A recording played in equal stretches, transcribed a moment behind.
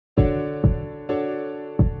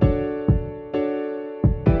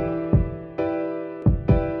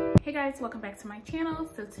guys, welcome back to my channel.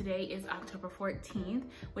 So today is October 14th,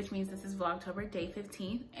 which means this is Vlogtober day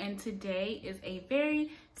 15th, and today is a very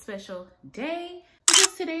special day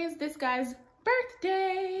because today is this guy's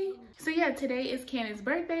birthday. So yeah, today is Cannon's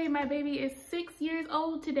birthday. My baby is 6 years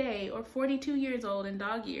old today, or 42 years old in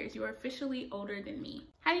dog years. You are officially older than me.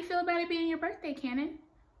 How do you feel about it being your birthday, Cannon?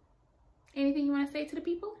 Anything you want to say to the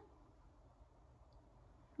people?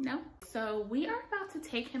 No? So we are about to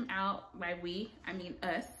take him out. By we, I mean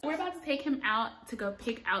us. We're about to take him out to go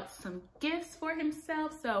pick out some gifts for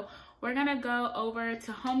himself. So we're gonna go over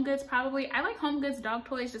to Home Goods probably. I like Home Goods dog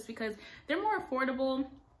toys just because they're more affordable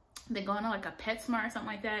than going to like a PetSmart or something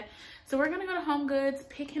like that. So we're gonna go to Home Goods,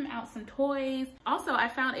 pick him out some toys. Also, I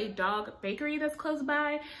found a dog bakery that's close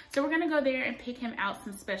by. So we're gonna go there and pick him out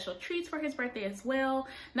some special treats for his birthday as well.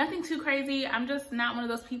 Nothing too crazy. I'm just not one of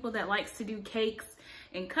those people that likes to do cakes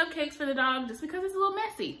and cupcakes for the dog just because it's a little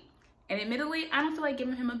messy. And admittedly, I don't feel like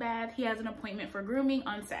giving him a bath. He has an appointment for grooming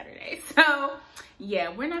on Saturday. So yeah,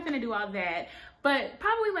 we're not gonna do all that, but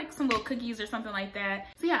probably like some little cookies or something like that.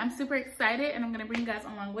 So yeah, I'm super excited and I'm gonna bring you guys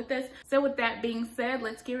along with us. So with that being said,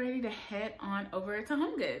 let's get ready to head on over to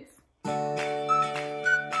Home Goods.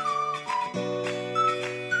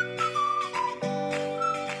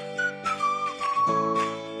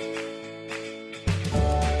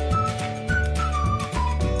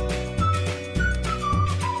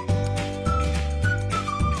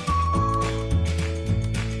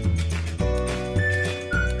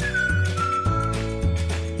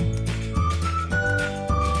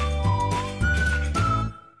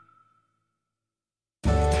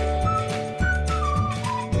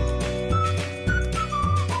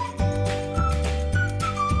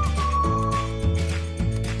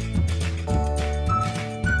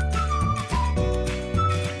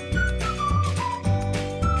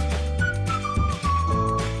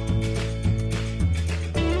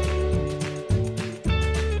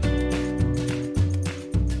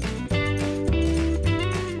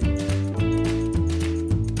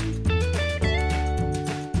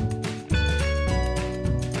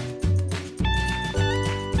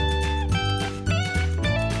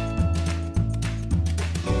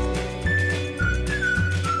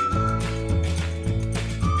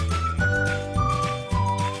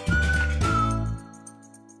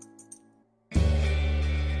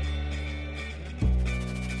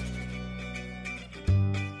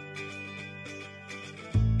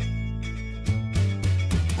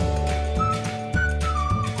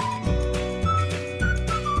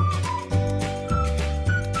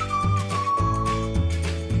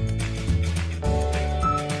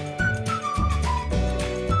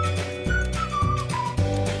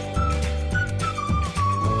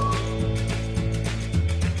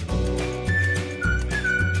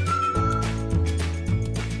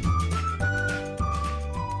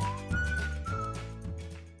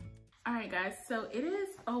 So it is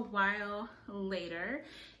a while later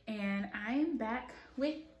and I'm back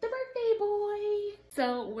with the birthday boy.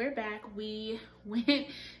 So we're back. We went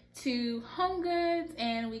to Home Goods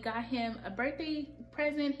and we got him a birthday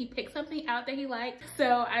present. He picked something out that he liked.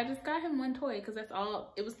 So I just got him one toy because that's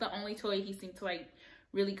all. It was the only toy he seemed to like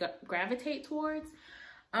really gravitate towards.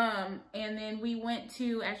 And then we went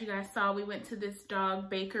to, as you guys saw, we went to this dog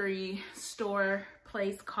bakery store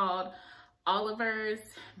place called Oliver's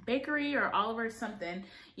Bakery or Oliver's something.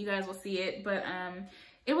 You guys will see it, but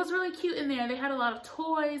it was really cute in there. They had a lot of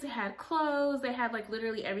toys, they had clothes, they had like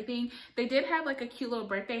literally everything. They did have like a cute little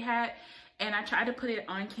birthday hat, and I tried to put it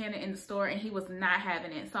on Cannon in the store and he was not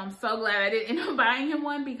having it. So I'm so glad I didn't end up buying him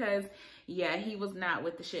one because yeah, he was not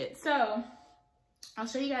with the shit. So I'll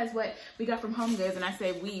show you guys what we got from Home Goods, and I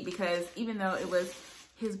say we because even though it was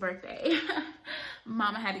his birthday,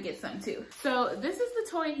 Mama had to get something too. So this is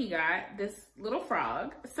the toy he got, this little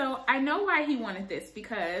frog. So I know why he wanted this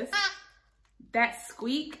because that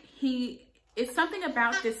squeak, it's something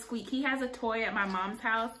about this squeak. He has a toy at my mom's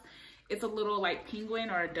house. It's a little like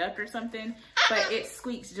penguin or a duck or something, but it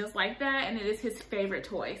squeaks just like that, and it is his favorite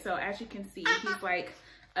toy. So as you can see, he's like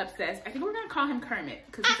obsessed. I think we're gonna call him Kermit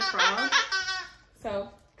because he's a frog. So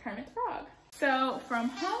Kermit the Frog. So from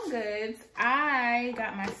Home Goods, I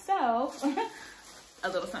got myself a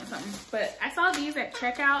little something, but I saw these at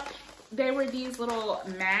checkout. They were these little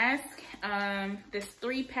masks, this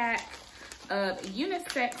 3-pack of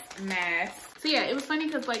unisex masks. So yeah, it was funny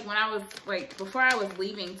because like when I was like, before I was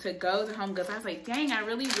leaving to go to Home Goods, I was like, dang, I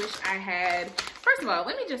really wish I had, first of all,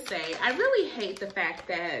 let me just say, I really hate the fact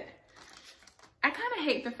that,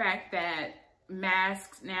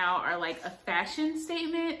 masks now are like a fashion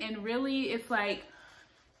statement, and really it's like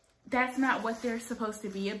that's not what they're supposed to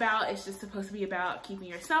be about. It's just supposed to be about keeping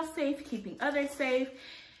yourself safe, keeping others safe.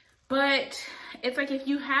 but it's like if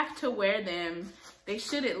you have to wear them, they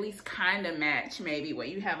should at least kind of match maybe what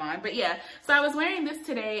you have on. But yeah, so I was wearing this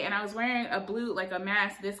today and I was wearing a blue, like a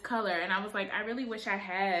mask this color, and I was like, I really wish I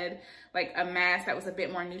had like a mask that was a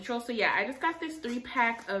bit more neutral. So yeah, I just got this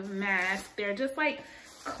 3-pack of masks. They're just like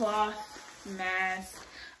cloth masks,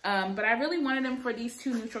 but I really wanted them for these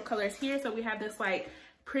 2 neutral colors here. So we have this like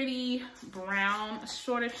pretty brown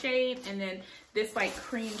sort of shade, and then this like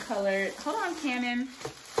cream colored, hold on Canon,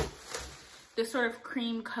 this sort of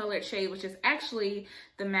cream colored shade, which is actually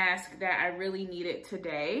the mask that I really needed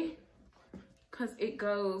today because it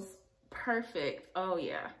goes perfect. Oh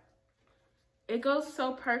yeah, it goes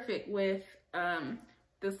so perfect with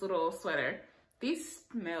this little sweater. These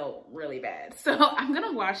smell really bad, so I'm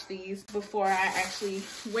gonna wash these before I actually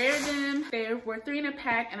wear them. They were 3 in a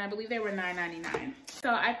pack, and I believe they were $9.99. So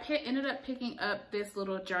I ended up picking up this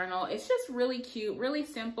little journal. It's just really cute, really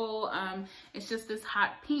simple. It's just this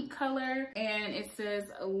hot pink color, and it says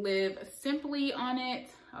 "Live Simply" on it.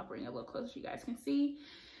 I'll bring it a little closer so you guys can see.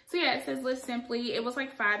 So yeah, it says "Live Simply." It was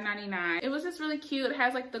like $5.99. It was just really cute. It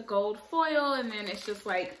has like the gold foil, and then it's just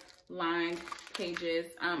like lined pages.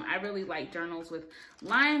 I really like journals with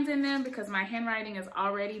lines in them because my handwriting is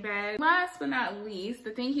already bad. Last but not least,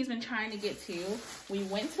 the thing he's been trying to get to, we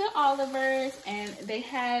went to Oliver's and they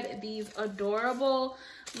had these adorable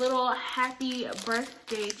little happy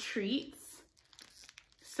birthday treats.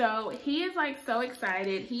 So he is like so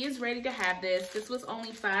excited. He is ready to have this. This was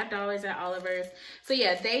only $5 at Oliver's. So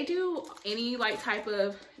yeah, they do any like type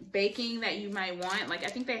of baking that you might want. Like I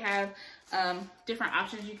think they have different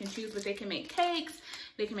options you can choose, but they can make cakes,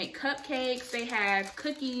 they can make cupcakes, they have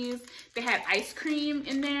cookies, they had ice cream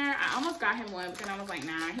in there. I almost got him one, but then I was like,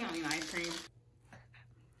 nah, he don't need ice cream.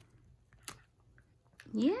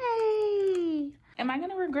 Yay! Am I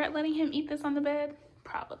gonna regret letting him eat this on the bed?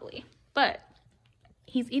 Probably, but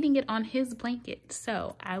he's eating it on his blanket,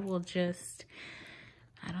 so I will just,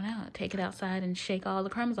 I don't know, take it outside and shake all the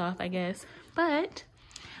crumbs off, I guess. But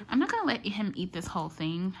I'm not gonna let him eat this whole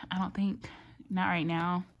thing. I don't think, not right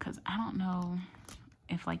now, because I don't know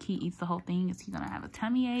if like he eats the whole thing, is he gonna have a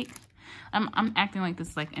tummy ache? I'm acting like this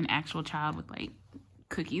is like an actual child with like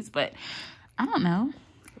cookies, but I don't know.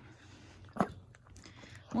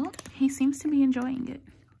 Well, he seems to be enjoying it.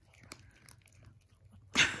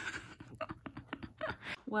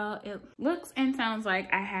 Well, it looks and sounds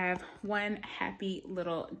like I have one happy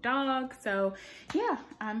little dog. So yeah,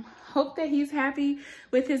 I hope that he's happy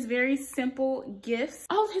with his very simple gifts.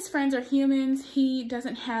 All of his friends are humans. He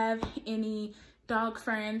doesn't have any dog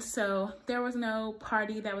friends, so there was no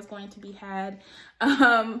party that was going to be had.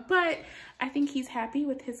 But I think he's happy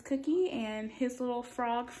with his cookie and his little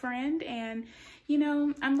frog friend. And you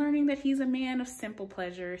know, I'm learning that he's a man of simple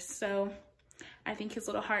pleasures. So I think his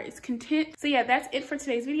little heart is content. So yeah, that's it for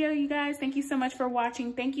today's video, you guys. Thank you so much for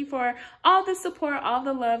watching. Thank you for all the support, all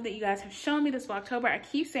the love that you guys have shown me this Vlogtober. I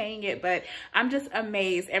keep saying it, but I'm just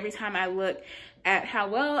amazed every time I look at how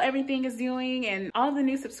well everything is doing and all the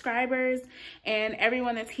new subscribers and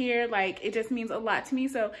everyone that's here. Like, it just means a lot to me.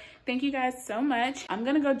 So thank you guys so much. I'm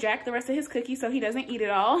gonna go jack the rest of his cookie so he doesn't eat it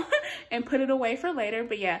all and put it away for later.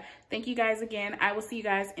 But yeah, thank you guys again. I will see you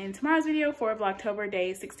guys in tomorrow's video for Vlogtober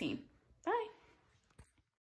day 16.